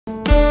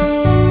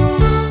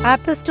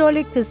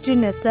Apostolic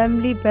Christian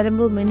Assembly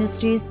Perambur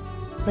Ministries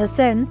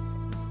presents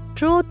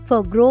Truth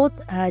for Growth,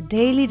 a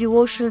daily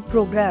devotional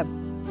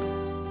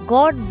program.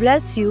 God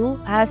bless you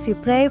as you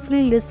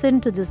prayerfully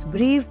listen to this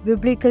brief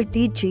biblical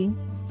teaching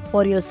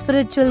for your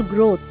spiritual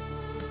growth.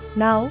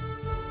 Now,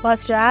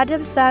 Pastor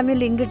Adam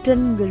Samuel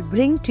Ingleton will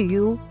bring to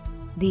you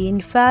the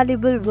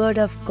infallible Word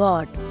of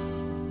God.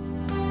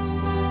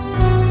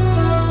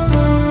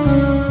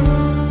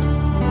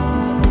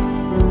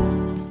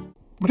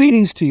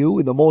 Greetings to you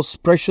in the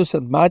most precious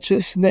and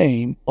matchless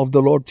name of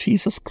the Lord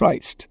Jesus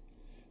Christ.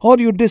 Are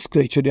you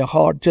discouraged in your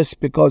heart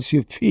just because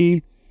you feel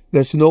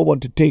there's no one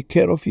to take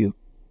care of you?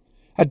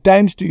 At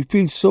times, do you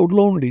feel so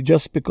lonely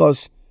just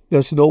because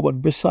there's no one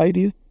beside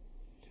you?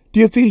 Do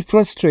you feel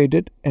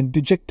frustrated and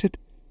dejected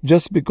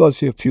just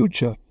because your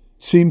future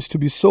seems to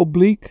be so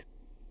bleak?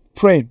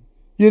 Friend,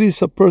 here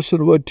is a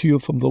personal word to you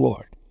from the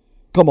Lord.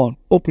 Come on,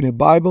 open your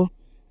Bible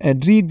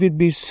and read with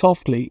me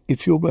softly,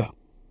 if you will.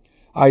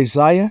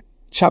 Isaiah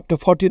chapter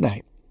 49,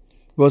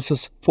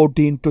 verses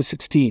 14 to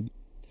 16.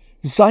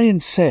 Zion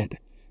said,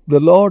 "The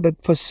Lord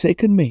hath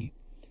forsaken me,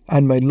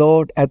 and my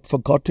Lord hath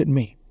forgotten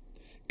me.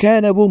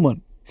 Can a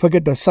woman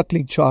forget a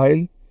suckling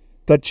child,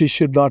 that she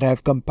should not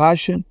have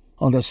compassion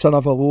on the son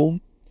of her womb?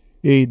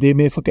 Yea, they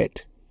may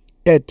forget,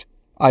 yet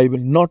I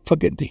will not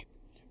forget thee.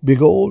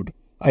 Behold,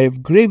 I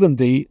have graven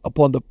thee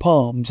upon the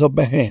palms of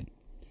my hand.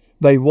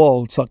 Thy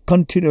walls are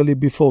continually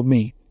before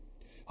me."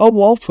 How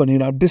often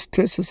in our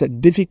distresses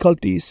and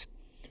difficulties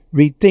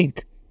we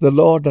think the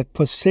Lord hath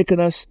forsaken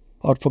us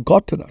or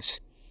forgotten us.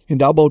 In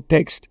the above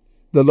text,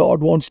 the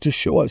Lord wants to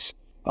show us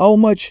how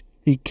much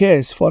He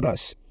cares for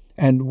us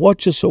and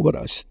watches over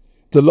us.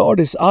 The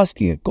Lord is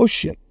asking a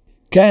question: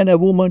 can a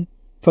woman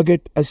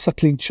forget a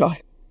suckling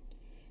child?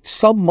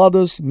 Some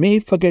mothers may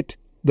forget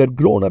their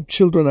grown-up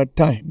children at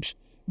times,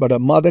 but a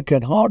mother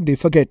can hardly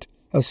forget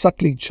a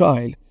suckling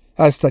child,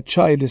 as the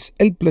child is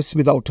helpless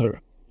without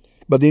her.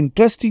 But the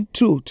interesting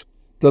truth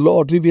the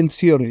Lord reveals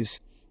here is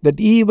that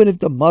even if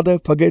the mother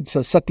forgets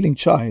a suckling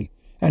child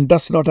and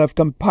does not have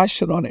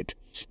compassion on it,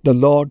 the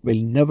Lord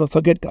will never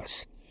forget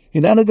us.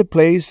 In another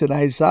place in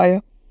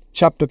Isaiah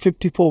chapter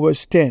 54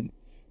 verse 10,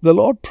 the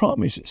Lord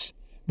promises,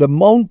 "The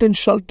mountain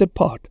shall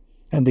depart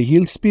and the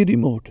hills be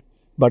removed,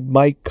 but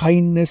my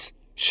kindness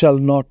shall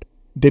not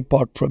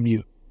depart from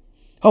you."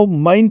 How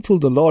mindful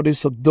the Lord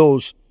is of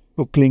those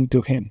who cling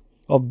to Him,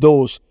 of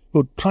those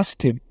who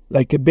trust Him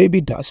like a baby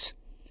does.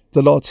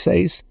 The Lord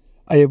says,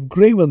 "I have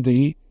graven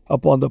thee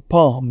upon the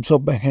palms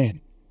of my hand."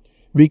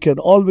 We can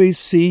always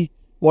see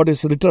what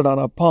is written on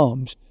our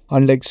palms,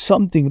 unlike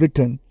something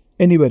written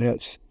anywhere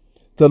else.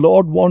 The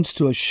Lord wants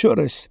to assure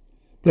us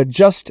that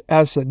just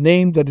as a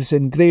name that is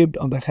engraved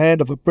on the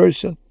hand of a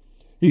person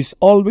is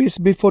always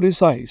before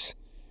His eyes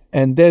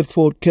and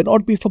therefore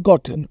cannot be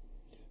forgotten,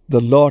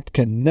 the Lord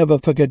can never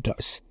forget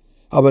us.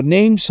 Our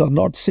names are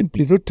not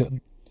simply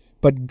written,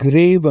 but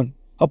graven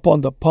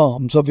upon the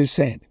palms of His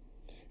hand.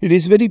 It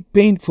is very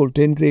painful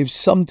to engrave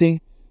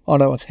something on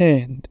our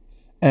hand,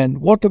 and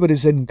whatever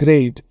is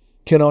engraved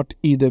cannot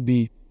either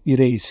be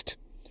erased.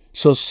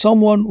 So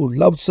someone who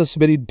loves us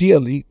very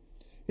dearly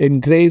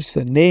engraves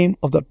the name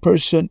of that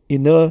person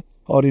in her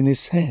or in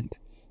his hand.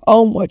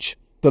 How much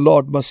the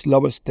Lord must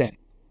love us then.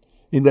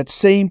 In that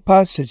same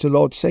passage, the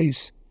Lord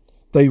says,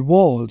 "Thy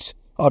walls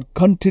are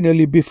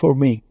continually before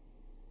me."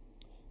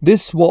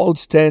 This wall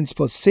stands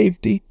for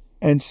safety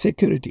and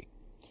security.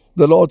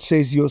 The Lord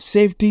says, your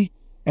safety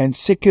and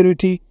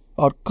security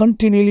are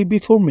continually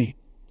before me.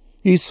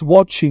 He is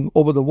watching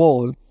over the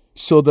wall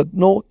so that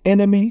no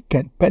enemy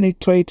can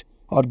penetrate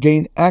or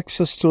gain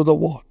access to the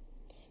wall.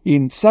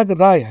 In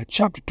Zechariah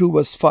chapter 2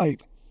 verse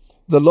 5,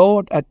 the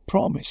Lord had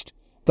promised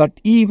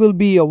that He will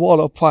be a wall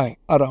of fire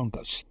around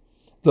us.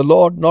 The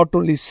Lord not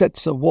only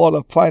sets a wall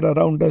of fire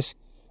around us,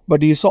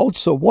 but He is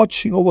also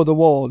watching over the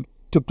wall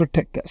to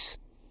protect us.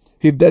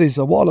 If there is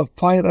a wall of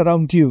fire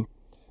around you,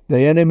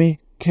 the enemy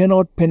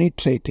cannot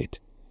penetrate it.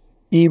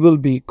 He will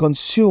be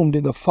consumed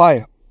in the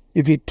fire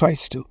if he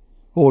tries to.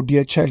 Oh,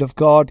 dear child of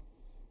God,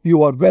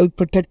 you are well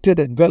protected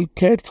and well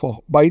cared for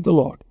by the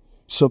Lord.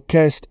 So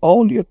cast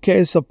all your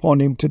cares upon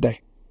Him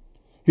today.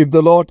 "If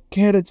the Lord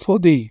careth for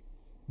thee,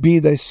 be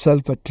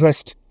thyself at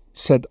rest,"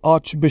 said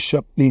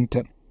Archbishop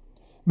Ingleton.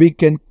 We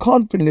can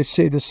confidently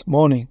say this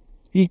morning,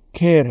 He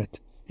careth,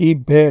 He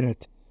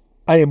beareth.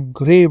 I am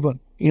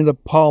graven in the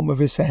palm of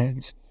His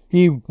hands.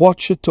 He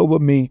watcheth over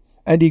me,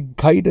 and He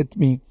guideth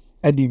me,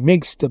 and He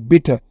makes the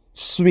bitter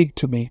sweet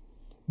to me.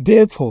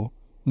 Therefore,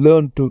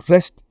 learn to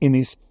rest in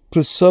His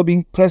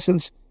preserving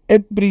presence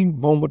every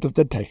moment of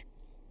the day.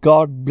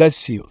 God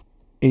bless you.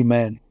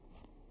 Amen.